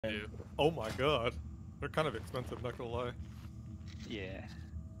do. Oh my god. They're kind of expensive, not gonna lie. Yeah.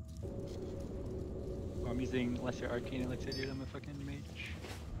 Well, I'm using lesser arcane elixir, dude. I'm a fucking mage.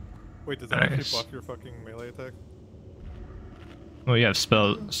 Wait, does that actually buff your fucking melee attack? Oh, you have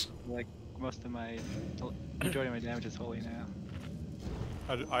spells. Like, most of my... majority of my damage is holy now.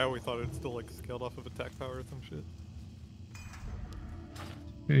 I always thought it still like scaled off of attack power or some shit.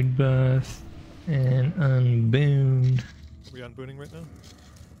 Food buff and unbound. Are we unbooning right now?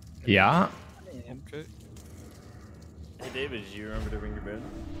 Yeah. Okay. Hey David, did you remember to ring your bell?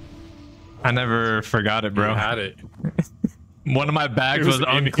 I never forgot it, bro. You had it. One of my bags was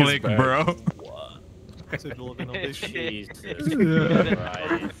in his unclicked, bag. bro. What? Sigil of innovation. Jesus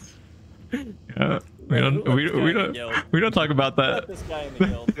Christ. Yeah. We don't talk about Put that. this guy in the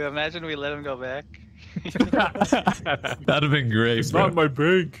guild. Dude, imagine we let him go back. That'd have been great, It's bro. not my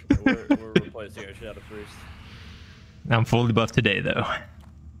bag. We're replacing our shadow first. I'm fully buffed today, though.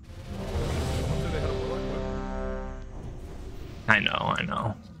 I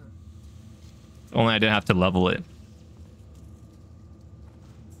know. Only I didn't have to level it.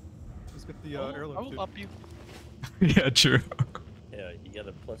 Let's get the I heirloom. will up you. Yeah, true. Yeah, you got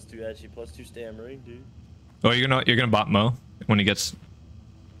a +2 edge, +2 stammering, dude. Oh, you're gonna bot Mo when he gets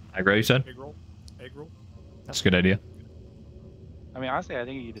aggro, you said? Egg roll. Egg roll. That's a good idea. I mean, honestly, I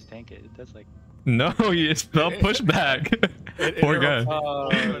think you can just tank it. It does like... No, you spell pushback. Poor guy. Oh,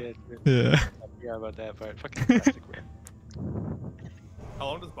 yeah, true. Yeah. I forgot about that part. Fucking classic, bro. How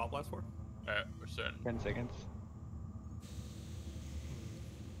long does bot last for? Alright, we're starting. 10 seconds.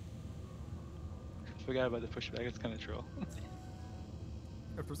 Forgot about the pushback. It's kind of troll.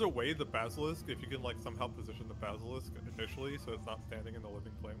 If there's a way the basilisk, if you can like somehow position the basilisk initially so it's not standing in the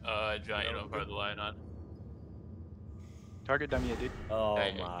living flame. Giant of part of the line on. Target dummy, dude. Oh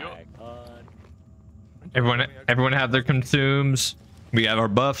Hey, my god. Everyone have their consumes. We have our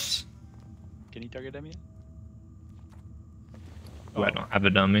buffs. Can you target dummy? Oh, I don't have a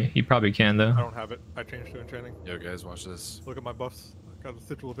dummy. You probably can though. I don't have it. I changed to enchanting. Yo, guys, watch this. Look at my buffs. I got a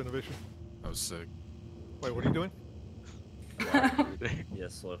sigil of innovation. That was sick. Wait, what are you doing?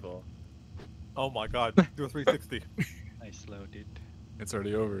 Yes, slow fall. Oh my god. Do a 360. Nice slow, dude. It's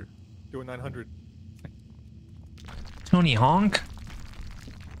already over. Do a 900. Tony Honk.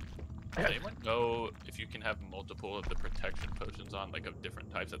 Does anyone know if you can have multiple of the protection potions on, like of different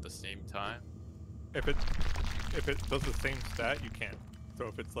types at the same time? If it does the same stat, you can. So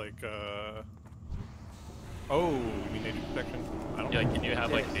if it's like oh, you mean nature protection? I don't Yeah, know. like, can you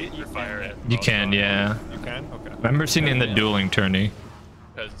have like Yeah, nature you fire can. at You both can, times? yeah. You can? Okay. I remember seeing it in the dueling tourney.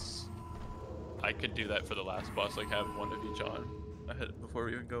 Because I could do that for the last boss, like have one of each on ahead before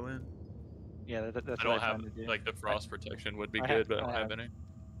we even go in. Yeah, that's I what don't I have found to do. like the frost protection would be I good, have- but I don't I have have- any.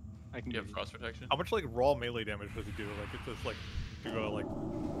 I can Do you give have frost protection? How much like raw melee damage does it do? Like it just like do like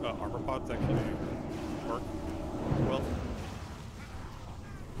armor pots actually work well?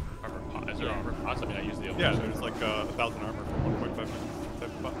 Armor pot? Is there armor pots? I mean, I use the Yeah, illusion. there's like 1,000 armor for 1.5 minutes type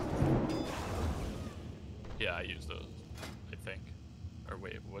of pot. Yeah, I use those. I think. Or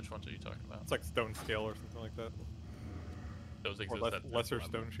wait, which ones are you talking about? It's like stone scale or something like that, Those or exist. That's lesser what I'm-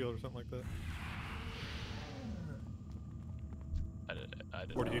 stone shield or something like that. I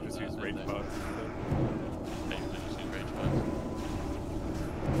didn't Or do you know just that, use did rage they? pots? I usually just use rage pots.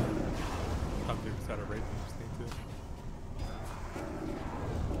 Sometimes you just had a rage and just need to.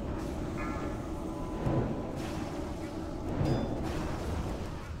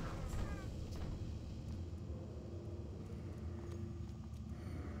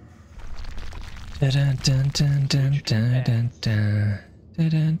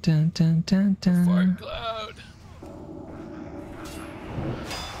 Fart cloud.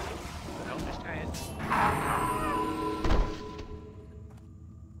 Helm is giant.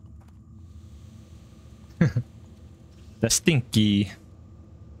 The stinky.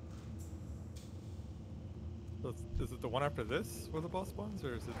 So is it the one after this where the boss spawns,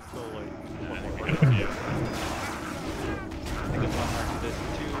 or is it still like Yeah, I one think more? we're gonna see it. I think it's one mark. There's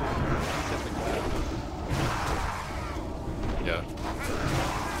two separate clouds. Yeah.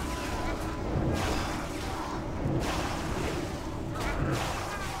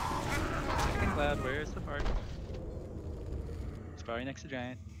 Second cloud, where's the part? It's probably next to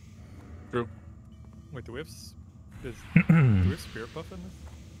giant. True. Wait, do we have do we have spirit buff in this?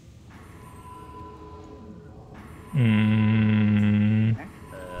 I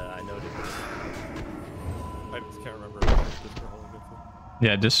know it. I just can't remember. If it's just rolling against it.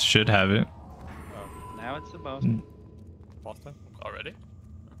 Yeah, this should have it. Now it's the boss. Boss time? Already?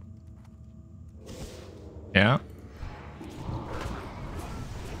 Yeah.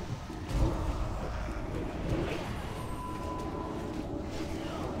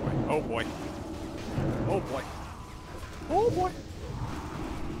 boy. Oh boy. Oh boy. Oh boy.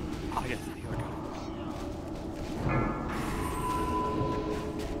 Oh yes, here we go.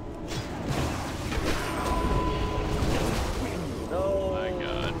 No. My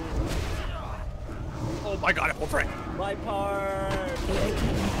God. Oh my god, apple frick. My part.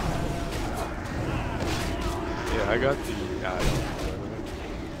 Yeah, I got the. I don't know.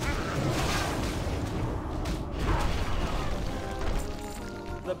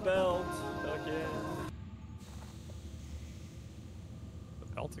 The belt. Okay. The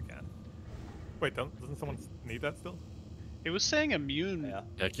belt again. Wait, doesn't someone need that still? It was saying immune Yeah.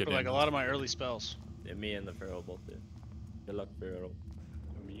 Yeah, get for like in. a lot of my early spells. Yeah, me and the Pharaoh both did. Good luck, Pharaoh.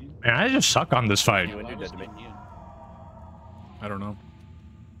 Immune? Man, I just suck on this fight. You wouldn't do that to me. Immune. I don't know.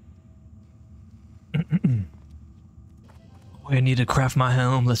 I need to craft my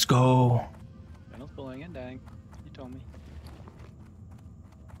helm. Let's go. Reynolds pulling and dying. You told me.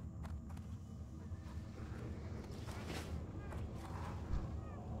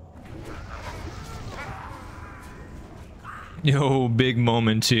 Yo, big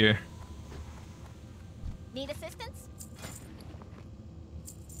moments here. Need assistance?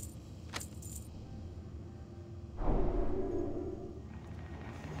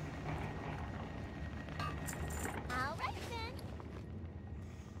 All right then.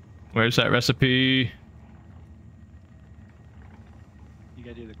 Where's that recipe? You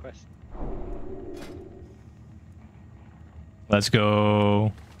gotta do the quest. Let's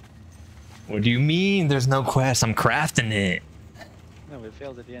go. What do you mean? There's no quest. I'm crafting it. No, it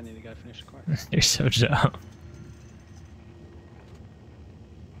fails at the end and you gotta finish the quest. You're so dumb.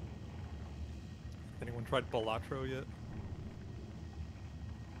 Anyone tried Balatro yet?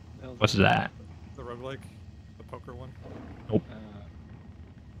 What's that? The roguelike? The poker one? Nope.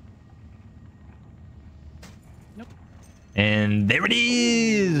 Nope. And there it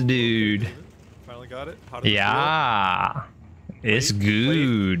is, dude. Finally got it? How did Yeah. It's Wait,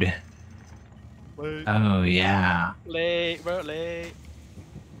 good. it feel? Wait. Oh, yeah. Late, bro, late.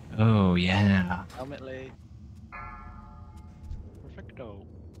 Oh, yeah. Helmet late. Perfecto.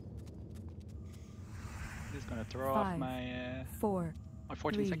 Just gonna throw off 5, my 4, my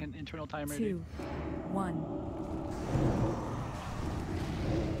 14-second 3, internal timer. 2, 1.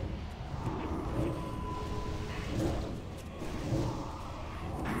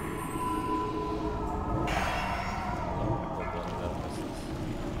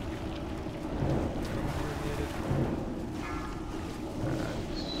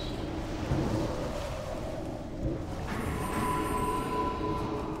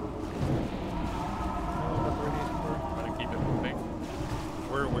 Trying to keep it moving.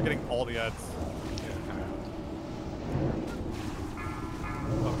 We're getting all the ads.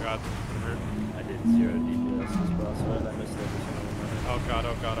 Oh god, it's gonna hurt. I did 0 DPS as well, so I missed everything. Oh god,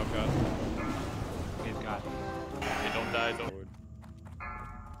 oh god, oh god. Please God. Hey, don't die, don't.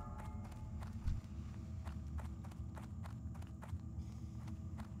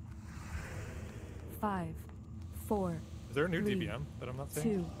 Five, 4, Is there a new 3, DBM that I'm not 2,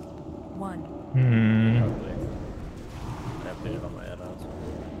 seeing? 1. Probably. I updated it on my add-ons.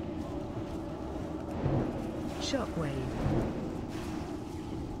 Shockwave.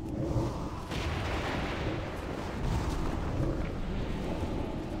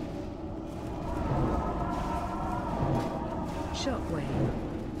 Shockwave.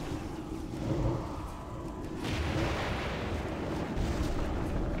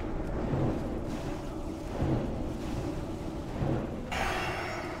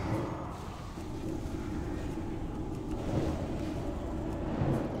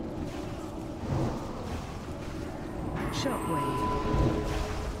 Shockwave.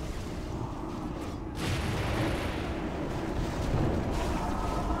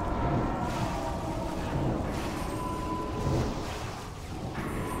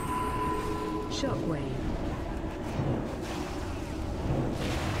 Shockwave.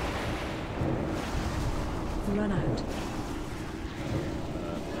 Run out.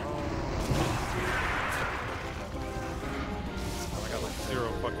 Oh, I got like 0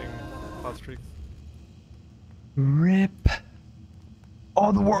 fucking hot streaks. Rip.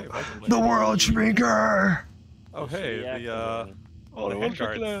 Oh, the world shrinker. Oh hey, the Oh,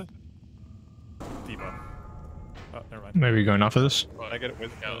 handguards. Debuff. Oh, never mind. Maybe going off of this. I get it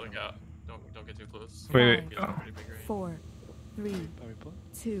with Look out, look out. Don't get too close. Wait, It's wait. pretty big range. 4, 3,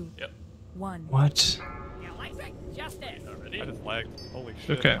 2, Yep. 1. What? I just lagged. Holy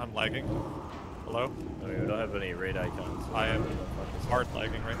shit, Okay. I'm lagging. Hello? I mean, we don't have any raid icons. So I am hard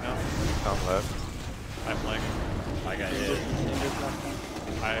lagging right now. Top left. I'm lagging. I got hit.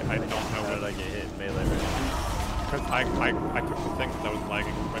 I don't know How did what I get hit? Melee range. Chris, I took the thing because I was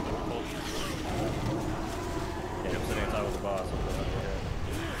lagging right when we pulled. Yeah, I'm sitting on top of the boss.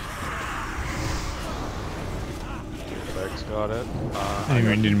 Legs got it.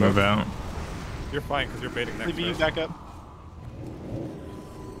 I need to move out. You're fine because you're baiting next. Sleepy, Right? back up.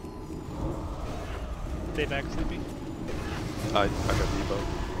 Stay back, Sleepy. I got debug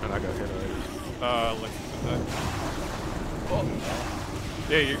and I got hit already. Like, oh.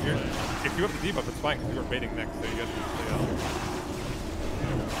 Yeah, you're if you have the debuff, it's fine because you were baiting next, so you guys can stay out.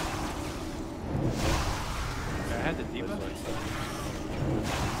 I had the debuff.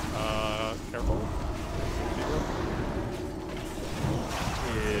 Careful.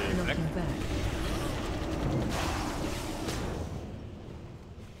 Looking back.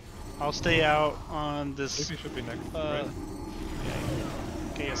 I'll stay out on this. Sleepy should be next, right?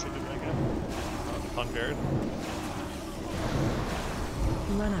 Yeah. Okay, yeah, Sleepy back up. On guard.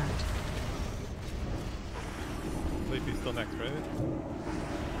 Run out. Sleepy's still next, right?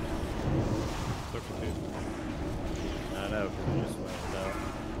 So confused. I know, because we just went without.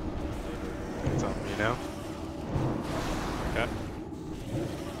 It's on me now. Okay.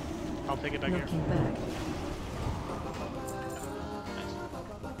 I'll take it back here. Looking back.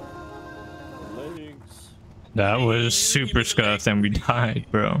 Legs. That was super scuffed and we died,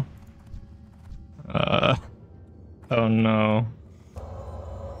 bro. Oh no.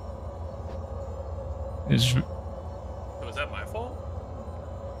 Was that my fault?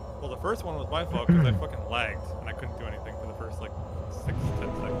 Well, the first one was my fault because I fucking lagged and I couldn't do anything for the first like 6 to 10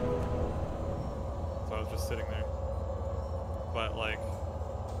 seconds. So I was just sitting there. But like,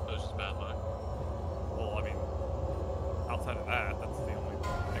 That was just bad luck. well, I mean, outside of that, that's the only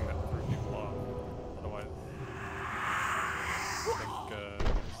thing that threw people off. Otherwise, I think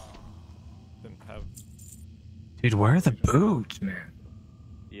just didn't have. Dude, where are the boots, man?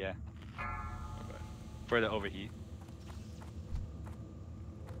 Yeah. For the overheat.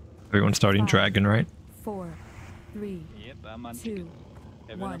 Everyone's starting 5, dragon, right? 4, 3, Yep, I'm on 2, chicken.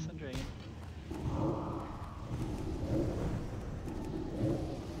 Everyone else 1. on dragon.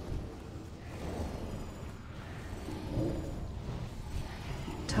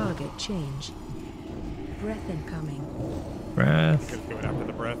 Target change. Breath incoming. Breath. Just going after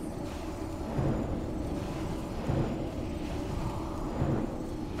the breath.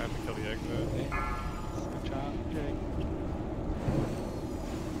 I have to kill the exit. Good job, Drake.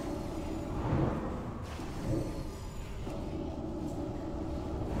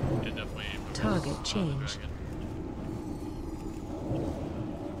 Yeah, definitely. Target change.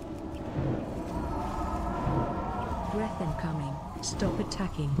 Breath incoming. Stop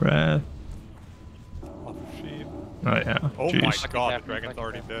attacking. Breath. Off the sheep. Oh yeah. Oh Jeez. my god, the dragon's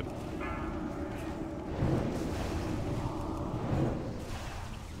already dead.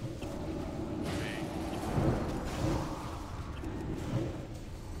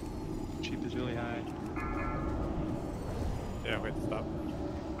 Cheap is really high. Yeah, wait, stop.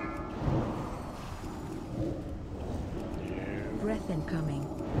 Breath incoming.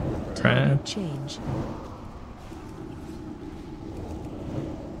 Breath. Target change.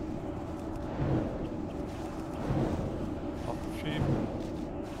 Off the sheep.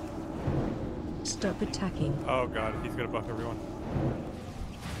 Stop attacking. Oh god, he's gonna buff everyone.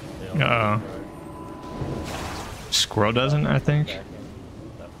 Squirrel doesn't, I think. Stop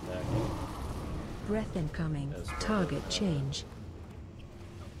attacking. Breath incoming. That's Target change.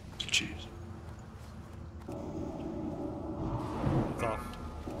 Jeez. It's off.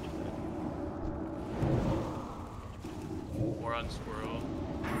 We're on squirrel.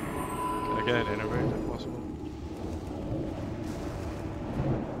 Can I get an innervate if possible?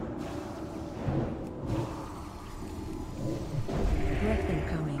 Breath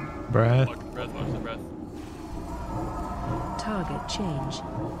incoming. Breath. Watch the breath, watch the breath. Target change.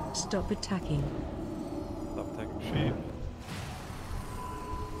 Stop attacking. Stop attacking sheep.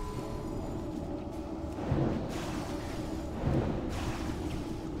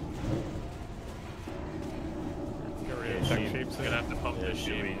 Get ready to Yeah, attack sheep. sheep We're soon. gonna have to pump Yeah, this shoot,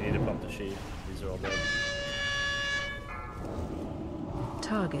 sheep. we need to pump the sheep. These are all dead.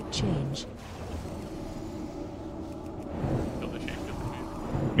 Target change. Kill the sheep, kill the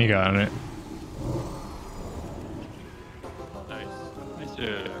sheep. Me got it. Nice. Nice.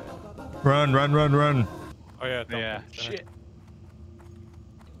 Yeah. Run, run, run, run. Oh yeah, dump Yeah. the center. Shit.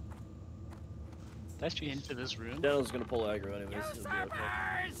 That's you into this room. Daniel's gonna pull aggro anyways. It'll be okay.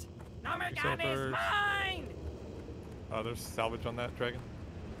 Usurpers. There's salvage on that dragon.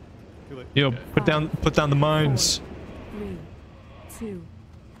 Too late. Yo, put down the mines. 3, 2,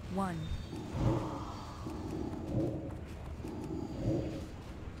 1.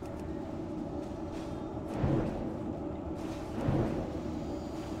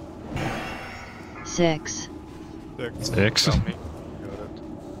 6. 6. Tell me. Got it.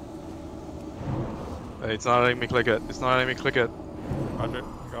 Hey, it's not letting me click it. It's not letting me click it. Roger,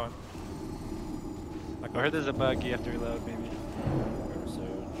 I'm going. I heard there's a bug, you have to reload maybe.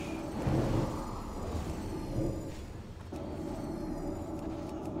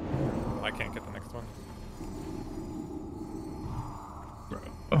 I can't get the next one.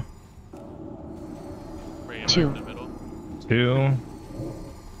 Oh. Right in 2. the middle. 2.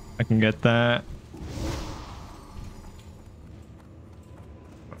 I can get that.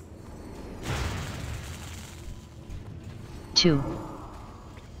 Two.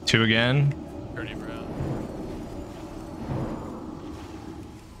 2 again. 30 round.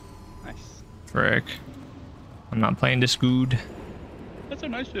 Nice. Frick. I'm not playing this good. That's a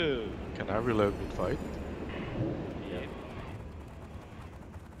nice show. Can I reload mid-fight? Yeah.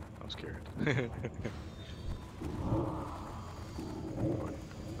 I'm scared. I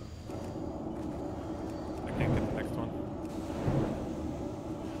can't get the next one.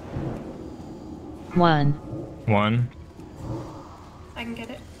 1. 1. I can get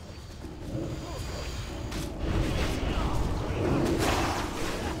it.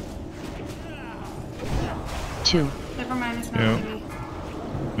 Two. Never mind, it's not Yeah. letting me.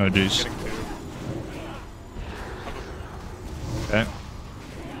 Oh, jeez. Getting 2. Okay.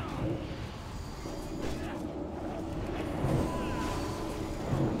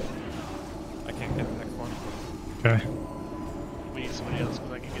 I can't get the next one. Okay. We need somebody else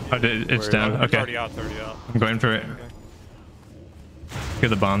because I can get Oh, it. it's Where- down. It's Okay. already out, it's already out. I'm going for it. Okay. Get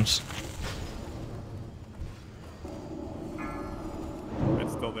the bombs.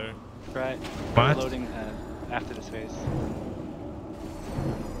 It's still there. Right. What? Reloading after this phase.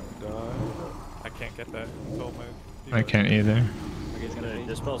 I can't get that until my... I can't either. Okay, it's gonna be.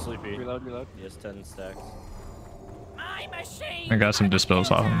 Dispel sleepy. Reload, reload. Yes, 10 stacks. My machine. I got some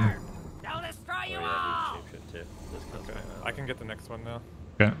dispels off of him. They'll destroy Oh you yeah, all. dude, shape shit too. This comes Okay, right now. I can get the next one now.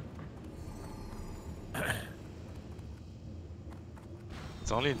 Okay.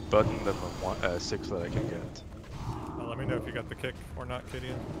 It's only button number 6 that I can get. Let me know if you got the kick or not,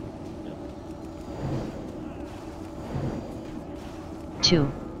 Gideon.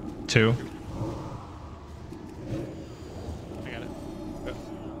 2. 2. I got it. Yep.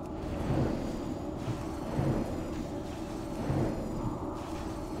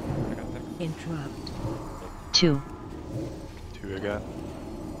 I got next. Interrupt. 2. 2 again.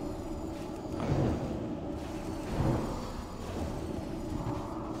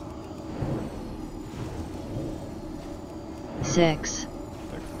 Six.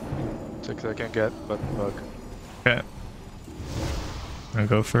 6 I can get, button bug. Okay. I'll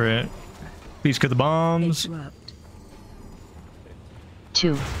go for it. Please get the bombs. Interrupt.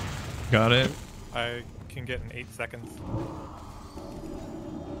 2. Got it. I can get in 8 seconds.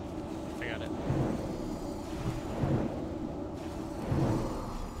 I got it.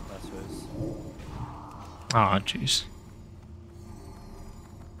 Last whiz. Ah, jeez.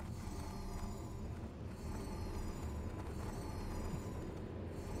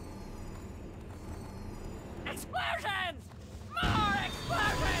 Explosions! More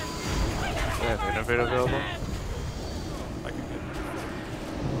explosions! Yeah, innovator available. I can get...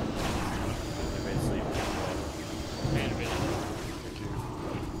 Everybody sleep. Thank you.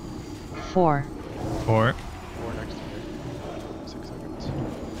 4. 4. 4 next to me. 6 seconds.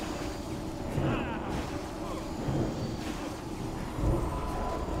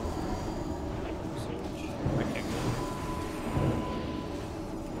 I can't get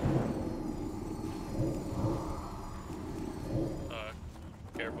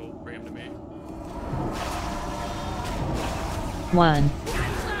Careful, bring him to me. 1.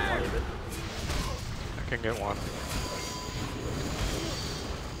 I can get 1.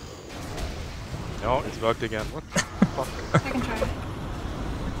 No, it's bugged again. What the fuck? I can try it.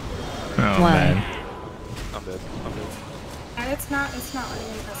 Oh, 1. man. I'm dead. I'm dead. It's not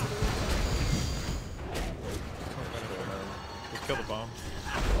letting me press it. Just kill the bomb.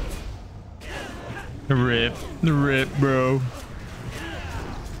 The rip. The rip, bro.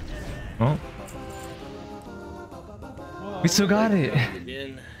 Oh. We still got it.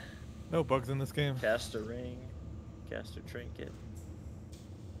 Again. No bugs in this game. Cast a ring. Cast a trinket.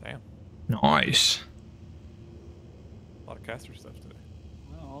 Damn. Nice. A lot of caster stuff today.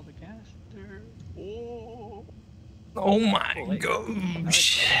 Well, all the caster. Oh. Oh my Cool, hey.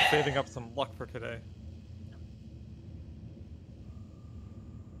 gosh. Saving up some luck for today.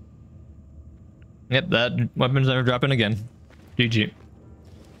 Yep, that weapon's never dropping again. GG.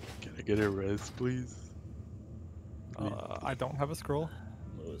 Can I get a res, please? I don't have a scroll.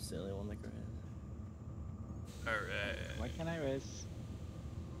 What was the only one that grabbed? Alright. Why can't I res?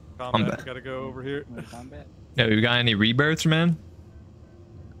 combat. back. We gotta go over here. In combat. Yeah, we got any rebirths, man?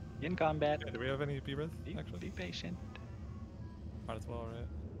 In combat. Yeah, do we have any rebirth? Be Actually, patient. might as well,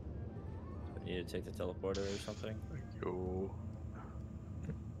 right? Need to take the teleporter or something. Yo.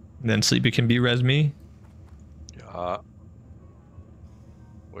 Then Sleepy can be res me. Yeah.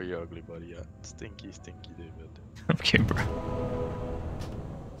 Where you ugly buddy at? Stinky, stinky David. Okay, bro.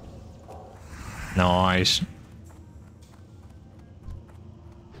 Nice.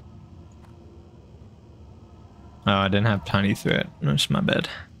 Oh, I didn't have tiny threat. That's my bad.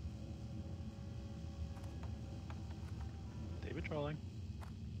 David trolling.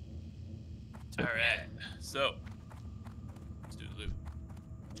 Alright, so. Let's do the loot.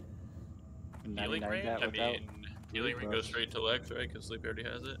 Healing 99 ring? that I without mean, healing ring goes straight to legs, right? Because Sleepy already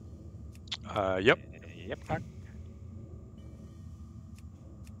has it. Yep. Yep, cock.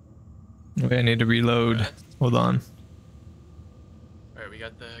 Okay, I need to reload. Alright. Hold on. Alright, we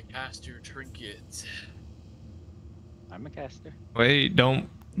got the caster trinket. I'm a caster. Wait, don't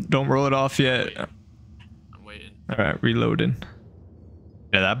roll it off yet. Waiting. I'm waiting. All right, reloading.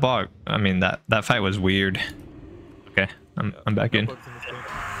 Yeah, that bot. I mean, that fight was weird. Okay, I'm back in. Bugs in this game.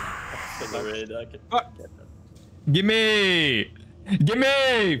 Gimme!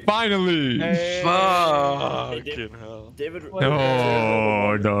 Finally! Fucking hell. David.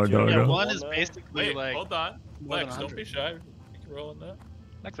 No, no, no, Yeah, no. one is basically Wait, like hold on. more than Lex, don't be 100. shy. You can roll on that.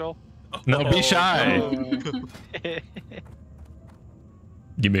 Next roll. No, be shy.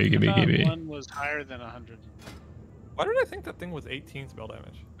 Gimme. One was higher than 100. Why did I think that thing was 18 spell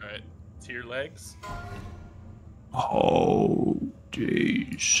damage? Alright, to your legs. Oh,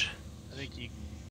 jeez. I think you